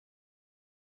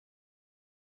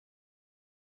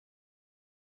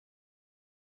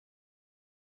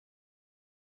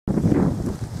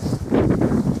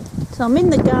So I'm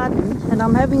in the garden and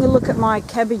I'm having a look at my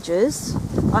cabbages.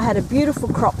 I had a beautiful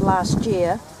crop last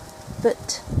year,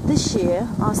 but this year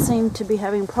I seem to be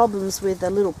having problems with a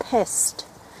little pest.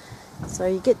 So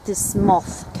you get this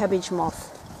moth, cabbage moth,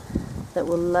 that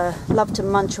will love to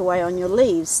munch away on your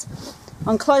leaves.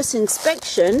 On close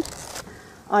inspection,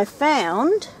 I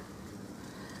found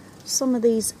some of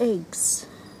these eggs.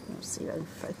 Let's see if I can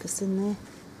focus in there.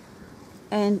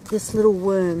 And this little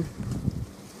worm.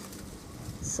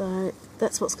 So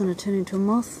that's what's going to turn into a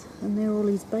moth, and they're all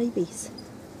his babies.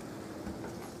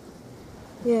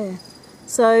 Yeah,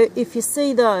 so if you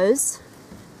see those,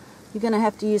 you're going to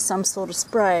have to use some sort of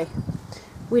spray.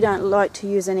 We don't like to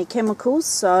use any chemicals,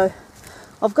 so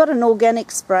I've got an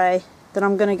organic spray that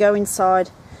I'm going to go inside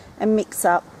and mix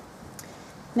up.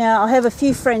 Now I have a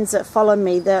few friends that follow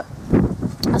me that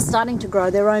are starting to grow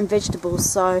their own vegetables,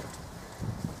 so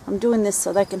I'm doing this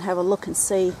so they can have a look and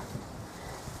see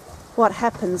what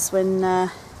happens when a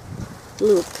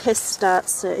little pest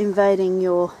starts invading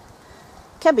your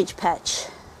cabbage patch.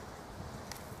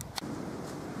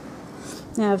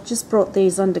 Now I've just brought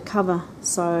these under cover,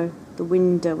 so the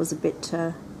wind was a bit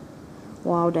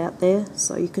wild out there,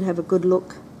 so you can have a good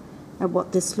look at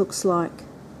what this looks like.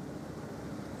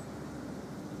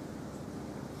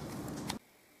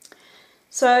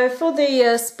 So for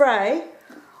the spray,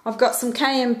 I've got some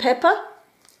cayenne pepper,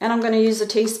 and I'm going to use a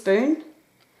teaspoon,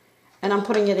 and I'm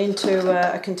putting it into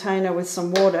a container with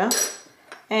some water,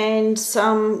 and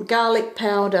some garlic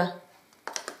powder,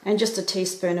 and just a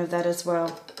teaspoon of that as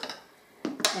well.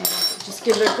 And just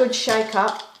give it a good shake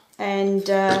up, and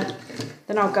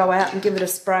then I'll go out and give it a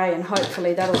spray, and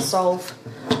hopefully that'll solve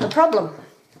the problem.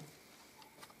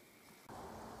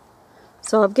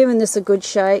 So I've given this a good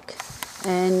shake,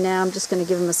 and now I'm just going to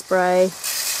give them a spray.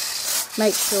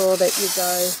 Make sure that you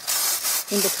go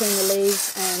in between the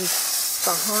leaves and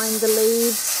behind the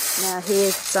leaves. Now here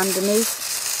it's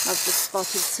underneath. I've just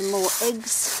spotted some more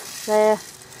eggs there.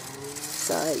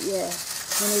 So yeah,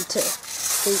 we need to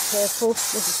be careful.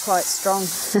 This is quite strong.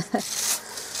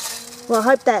 Well, I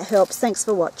hope that helps. Thanks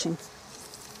for watching.